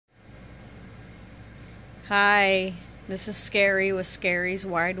Hi, this is Scary with Scary's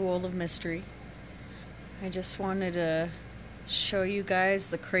Wide World of Mystery. I just wanted to show you guys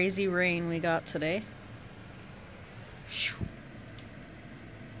the crazy rain we got today.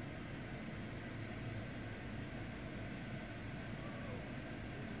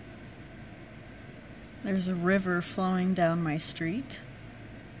 There's a river flowing down my street.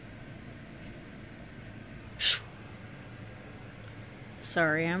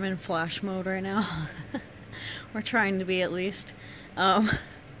 Sorry, I'm in flash mode right now. We're trying to be, at least. I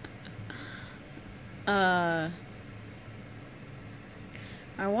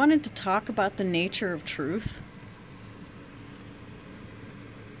wanted to talk about the nature of truth.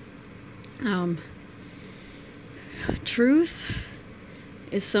 Truth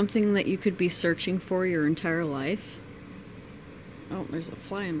is something that you could be searching for your entire life. Oh, there's a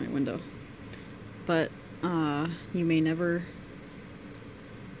fly in my window. But you may never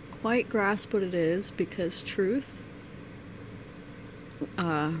quite grasp what it is, because truth,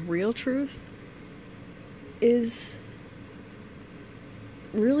 real truth, is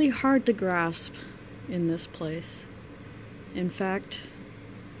really hard to grasp in this place. In fact,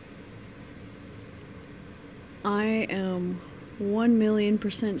 I am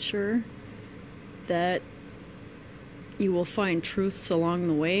 1,000,000% sure that you will find truths along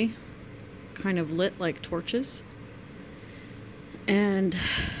the way, kind of lit like torches. And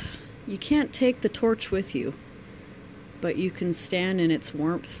you can't take the torch with you, but you can stand in its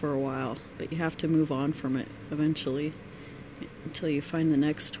warmth for a while, but you have to move on from it eventually until you find the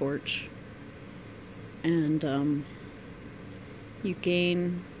next torch. And you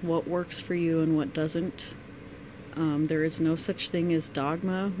gain what works for you and what doesn't. There is no such thing as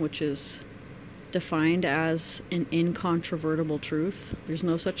dogma, which is defined as an incontrovertible truth. There's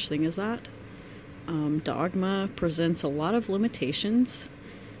no such thing as that. Dogma presents a lot of limitations,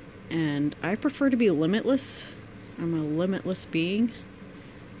 and I prefer to be limitless. I'm a limitless being,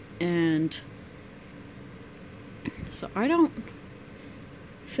 and so I don't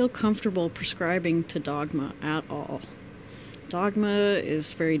feel comfortable prescribing to dogma at all. Dogma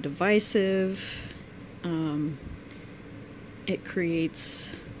is very divisive. It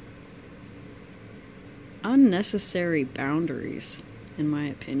creates unnecessary boundaries, in my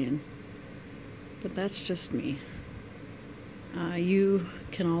opinion. But that's just me. You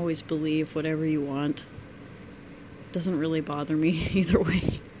can always believe whatever you want. Doesn't really bother me either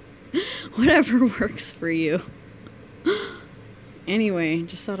way. Whatever works for you. Anyway,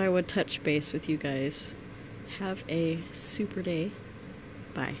 just thought I would touch base with you guys. Have a super day.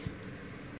 Bye.